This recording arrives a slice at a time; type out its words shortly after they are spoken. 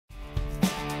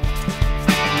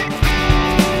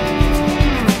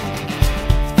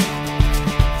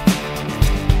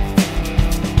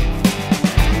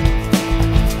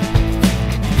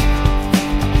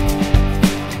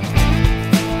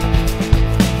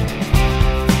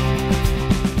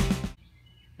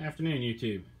Afternoon,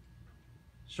 YouTube.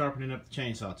 Sharpening up the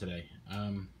chainsaw today.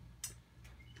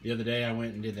 The other day I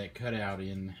went and did that cutout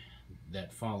in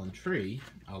that fallen tree.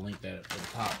 I'll link that at the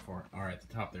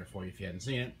top there for you if you hadn't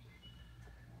seen it.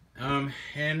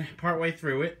 And partway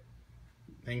through it,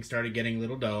 things started getting a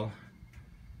little dull.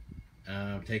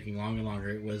 Taking longer and longer.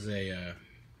 It was a, I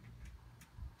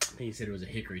think he said it was a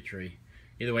hickory tree.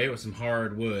 Either way, it was some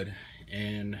hard wood,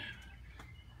 and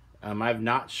I've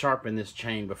not sharpened this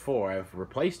chain before. I've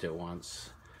replaced it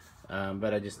once,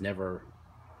 but I just never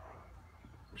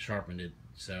sharpened it.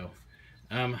 So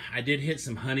I did hit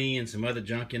some honey and some other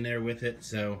junk in there with it,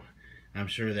 so I'm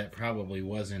sure that probably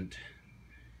wasn't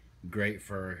great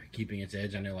for keeping its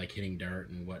edge. I know like hitting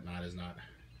dirt and whatnot is not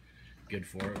good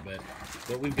for it, but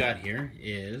what we've got here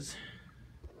is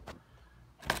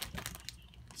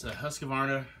it's a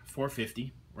Husqvarna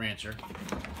 450 Rancher,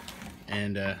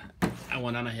 and I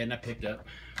went on ahead and I picked up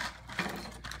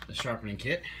the sharpening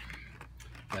kit.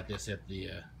 Got this at the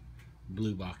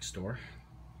Blue Box store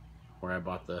where I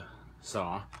bought the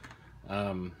saw.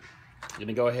 Gonna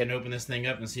go ahead and open this thing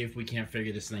up and see if we can't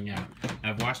figure this thing out.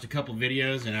 I've watched a couple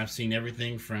videos and I've seen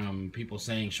everything from people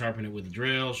saying sharpen it with a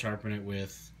drill, sharpen it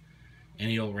with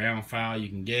any old round file you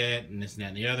can get, and this and that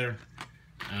and the other.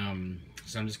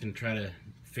 So I'm just gonna try to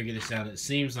figure this out. It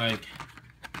seems like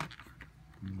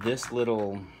this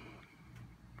little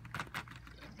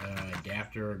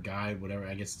adapter or guide, whatever,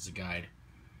 I guess it's a guide,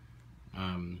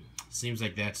 seems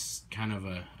like that's kind of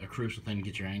a crucial thing to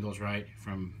get your angles right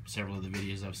from several of the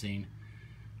videos I've seen.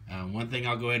 One thing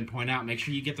I'll go ahead and point out, make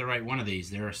sure you get the right one of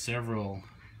these. There are several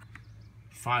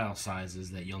file sizes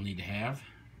that you'll need to have,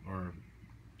 or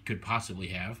could possibly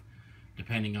have,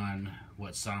 depending on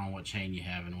what saw and what chain you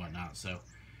have and whatnot. So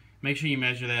make sure you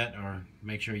measure that, or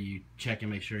make sure you check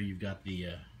and make sure you've got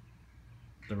the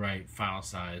right file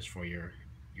size for your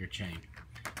chain.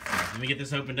 Let me get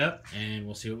this opened up and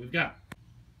we'll see what we've got.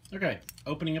 Okay,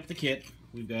 opening up the kit,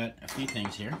 we've got a few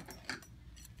things here.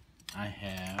 I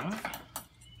have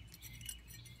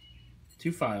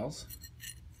two files.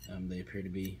 They appear to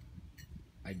be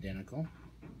identical.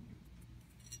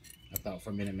 I thought for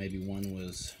a minute maybe one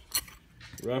was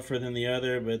rougher than the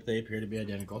other, but they appear to be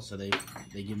identical. So they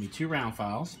give me two round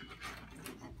files,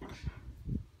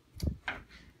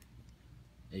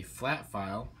 a flat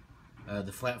file.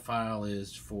 The flat file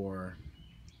is for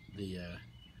the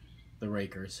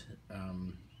rakers.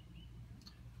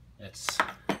 That's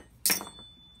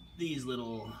these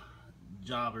little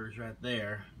jobbers right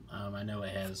there. I know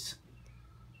it has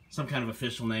some kind of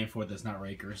official name for it that's not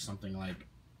rakers, something like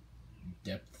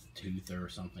depth tooth or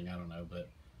something, I don't know, but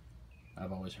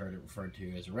I've always heard it referred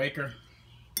to as a raker.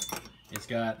 It's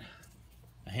got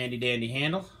a handy dandy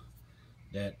handle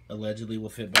that allegedly will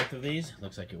fit both of these.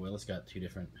 Looks like it will. It's got two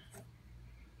different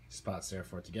spots there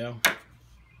for it to go.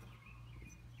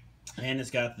 And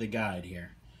it's got the guide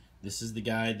here. This is the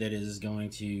guide that is going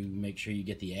to make sure you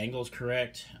get the angles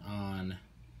correct on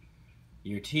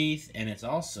your teeth, and it's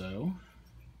also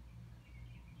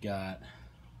got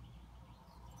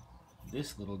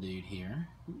this little dude here.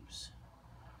 Oops.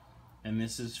 And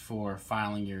this is for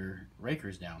filing your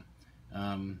rakers down.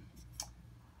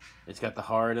 It's got the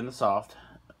hard and the soft,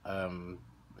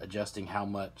 adjusting how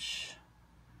much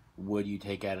wood you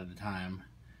take out at a time.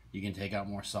 You can take out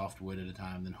more soft wood at a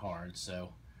time than hard,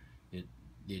 so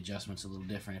the adjustment's a little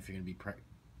different. If you're going to be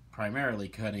primarily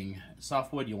cutting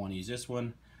softwood, you'll want to use this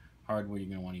one. Hardwood, you're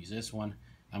going to want to use this one.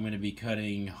 I'm going to be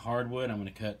cutting hardwood. I'm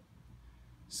going to cut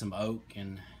some oak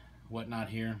and whatnot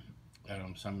here. So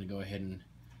I'm going to go ahead and,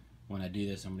 when I do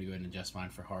this, I'm going to go ahead and adjust mine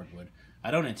for hardwood. I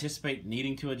don't anticipate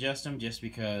needing to adjust them, just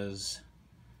because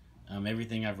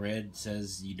everything I've read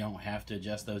says you don't have to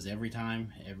adjust those every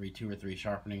time, every 2 or 3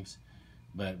 sharpenings.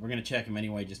 But we're going to check them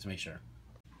anyway just to make sure.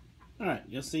 Alright,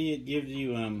 you'll see it gives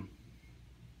you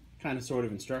kind of sort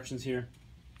of instructions here.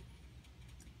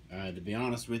 To be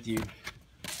honest with you,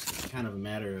 it's kind of a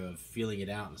matter of feeling it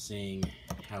out and seeing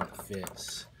how it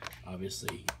fits.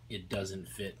 Obviously, it doesn't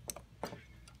fit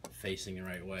facing the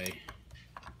right way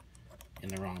in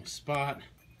the wrong spot,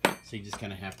 so you just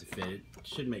kind of have to fit it. It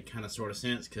should make kind of sort of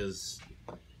sense, because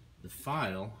the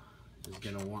file is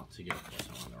going to want to go,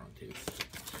 I'm on the wrong tooth.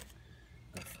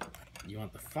 You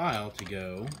want the file to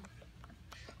go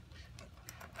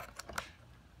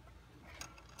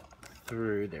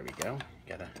through, there we go.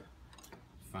 Gotta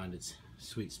find its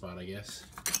sweet spot, I guess.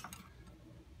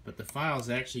 But the file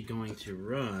is actually going to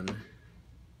run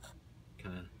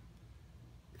kind of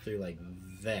through like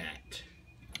that.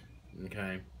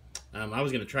 Okay. I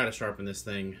was going to try to sharpen this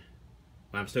thing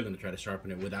But I'm still going to try to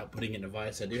sharpen it without putting it in a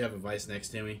vise. I do have a vise next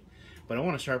to me, but I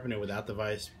want to sharpen it without the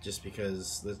vise just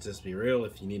because, let's just be real,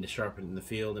 if you need to sharpen it in the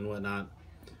field and whatnot,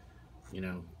 you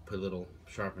know, put a little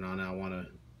sharpen on it. I want to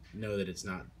know that it's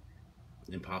not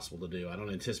impossible to do. I don't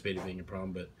anticipate it being a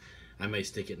problem, but I may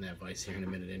stick it in that vise here in a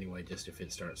minute anyway, just if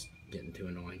it starts getting too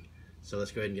annoying. So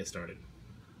let's go ahead and get started.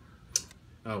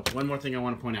 Oh, one more thing I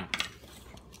want to point out.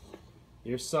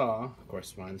 Your saw, of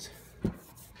course mine's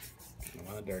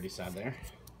on the dirty side there.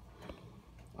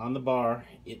 On the bar,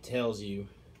 it tells you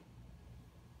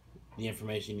the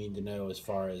information you need to know as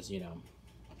far as, you know,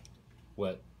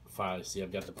 what file. See,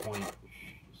 I've got the point,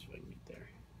 so I can get there,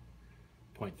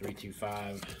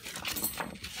 0.325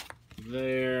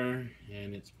 there,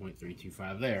 and it's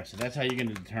 0.325 there. So that's how you're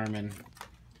going to determine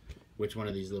which one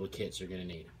of these little kits you're going to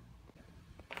need.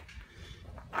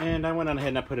 And I went on ahead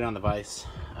and I put it on the vise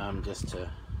just to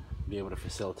be able to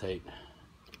facilitate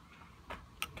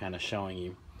kind of showing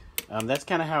you. That's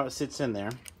kind of how it sits in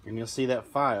there, and you'll see that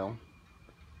file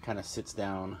kind of sits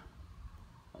down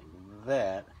like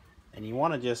that, and you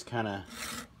want to just kind of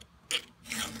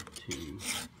 2,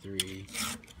 3,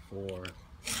 4,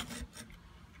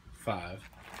 5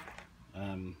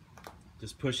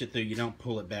 just push it through. You don't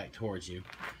pull it back towards you.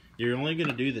 You're only going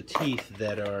to do the teeth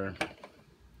that are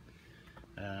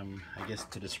I guess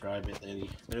to describe it,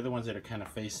 they're the ones that are kind of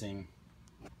facing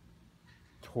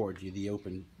towards you. The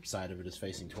open side of it is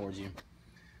facing towards you.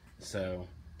 So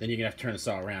then you're going to have to turn the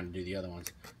saw around and do the other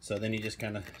ones. So then you just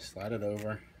kind of slide it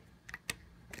over,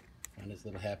 find this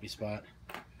little happy spot,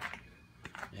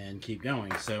 and keep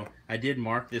going. So I did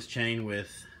mark this chain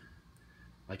with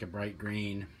like a bright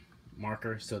green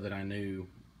marker so that I knew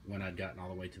when I'd gotten all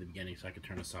the way to the beginning so I could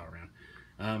turn the saw around.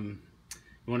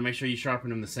 You want to make sure you sharpen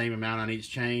them the same amount on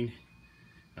each chain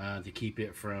to keep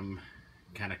it from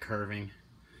kind of curving.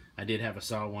 I did have a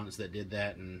saw once that did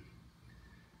that, and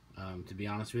to be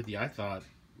honest with you, I thought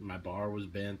my bar was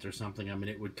bent or something. I mean,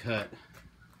 it would cut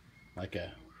like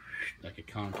a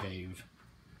concave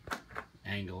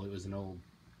angle. It was an old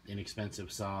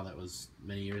inexpensive saw that was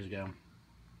many years ago,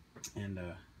 and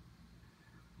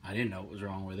I didn't know what was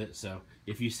wrong with it. So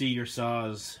if you see your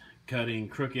saws cutting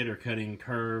crooked or cutting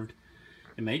curved,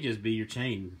 it may just be your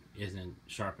chain isn't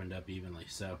sharpened up evenly.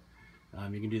 So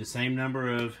you can do the same number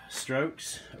of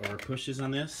strokes or pushes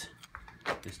on this.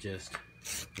 It's just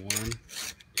 1,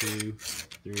 2,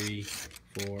 3,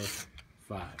 4,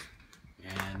 5,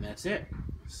 and that's it.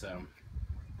 So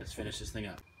let's finish this thing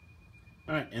up.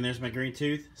 All right, and there's my green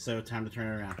tooth. So time to turn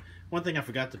it around. One thing I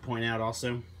forgot to point out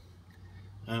also,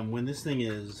 when this thing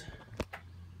is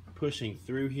pushing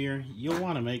through here, you'll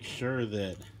want to make sure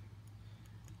that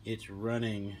it's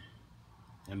running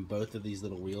and both of these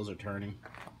little wheels are turning.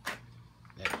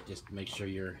 That just make sure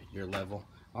you're level.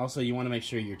 Also, you want to make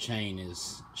sure your chain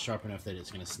is sharp enough that it's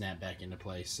going to snap back into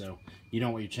place. So you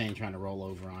don't want your chain trying to roll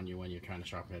over on you when you're trying to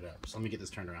sharpen it up. So let me get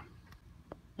this turned around.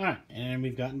 Alright, and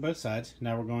we've gotten both sides.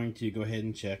 Now we're going to go ahead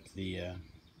and check the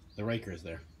rakers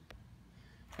there.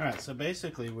 Alright, so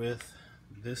basically with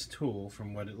this tool,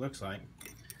 from what it looks like,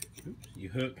 you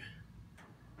hook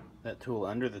that tool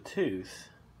under the tooth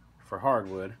for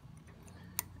hardwood,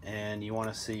 and you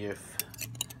want to see if,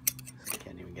 I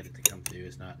can't even get it to come through,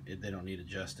 they don't need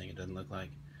adjusting, it doesn't look like,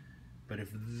 but if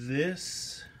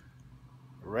this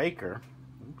raker,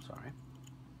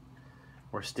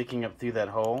 were sticking up through that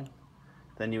hole,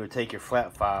 then you would take your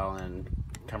flat file and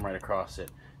come right across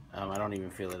it. I don't even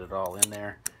feel it at all in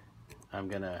there. I'm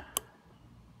gonna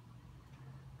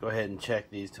go ahead and check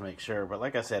these to make sure, but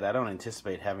like I said, I don't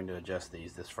anticipate having to adjust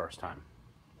these this first time.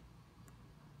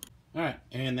 Alright,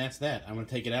 and that's that. I'm going to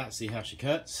take it out and see how she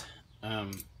cuts.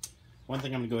 One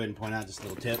thing I'm going to go ahead and point out, just a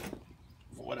little tip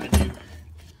for what I do.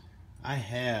 I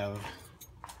have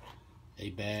a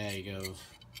bag of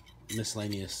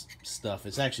miscellaneous stuff.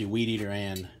 It's actually weed eater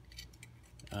and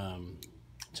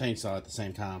chainsaw at the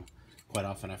same time. Quite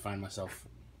often I find myself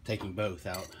taking both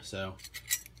out. So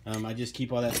I just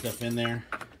keep all that stuff in there.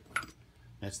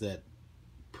 That's that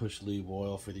push lube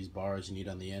oil for these bars you need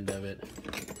on the end of it.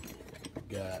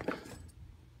 Got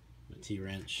a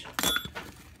T-wrench.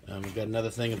 We've got another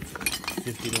thing of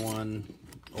 50-to-1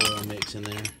 oil mix in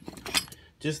there.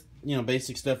 Just, you know,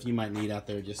 basic stuff you might need out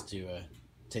there just to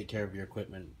take care of your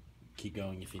equipment. Keep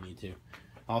going if you need to.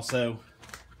 Also,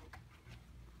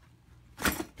 a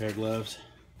pair of gloves,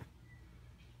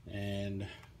 and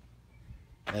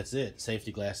that's it.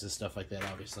 Safety glasses, stuff like that,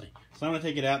 obviously. So I'm gonna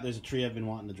take it out. There's a tree I've been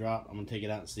wanting to drop. I'm gonna take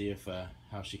it out and see if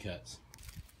how she cuts.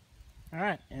 All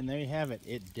right, and there you have it.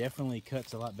 It definitely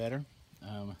cuts a lot better.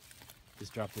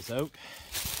 Just drop this oak.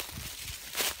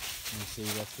 Let's see,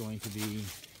 that's going to be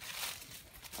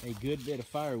a good bit of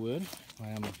firewood.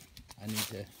 I need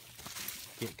to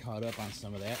get caught up on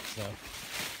some of that. So,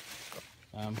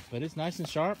 but it's nice and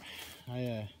sharp.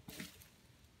 I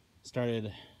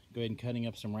started go ahead and cutting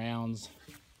up some rounds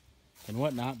and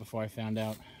whatnot before I found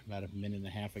out about a minute and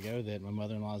a half ago that my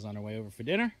mother-in-law is on her way over for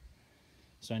dinner.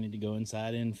 So I need to go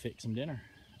inside and fix some dinner.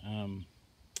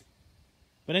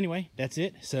 But anyway, that's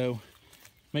it. So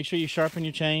make sure you sharpen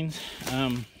your chains.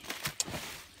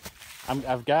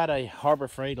 I've got a Harbor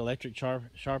Freight electric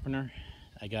sharpener.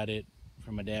 I got it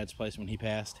from my dad's place when he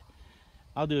passed.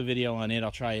 I'll do a video on it.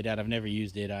 I'll try it out. I've never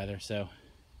used it either, so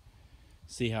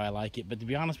see how I like it. But to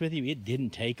be honest with you, it didn't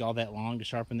take all that long to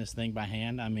sharpen this thing by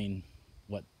hand. I mean,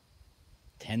 what,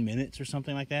 10 minutes or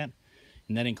something like that?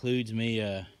 And that includes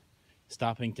me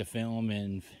stopping to film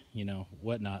and, you know,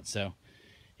 whatnot. So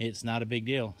it's not a big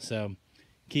deal. So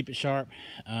keep it sharp.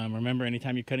 Remember,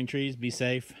 anytime you're cutting trees, be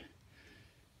safe.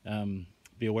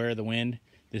 Be aware of the wind.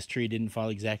 This tree didn't fall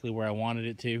exactly where I wanted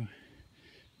it to,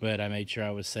 but I made sure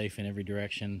I was safe in every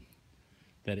direction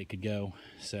that it could go.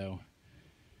 So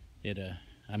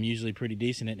I'm usually pretty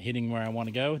decent at hitting where I want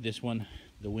to go. This one,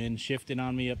 the wind shifted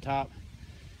on me up top,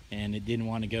 and it didn't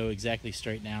want to go exactly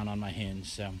straight down on my hinge.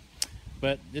 So,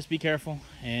 but just be careful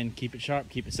and keep it sharp,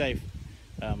 keep it safe.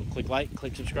 Click like,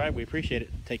 click subscribe. We appreciate it.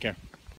 Take care.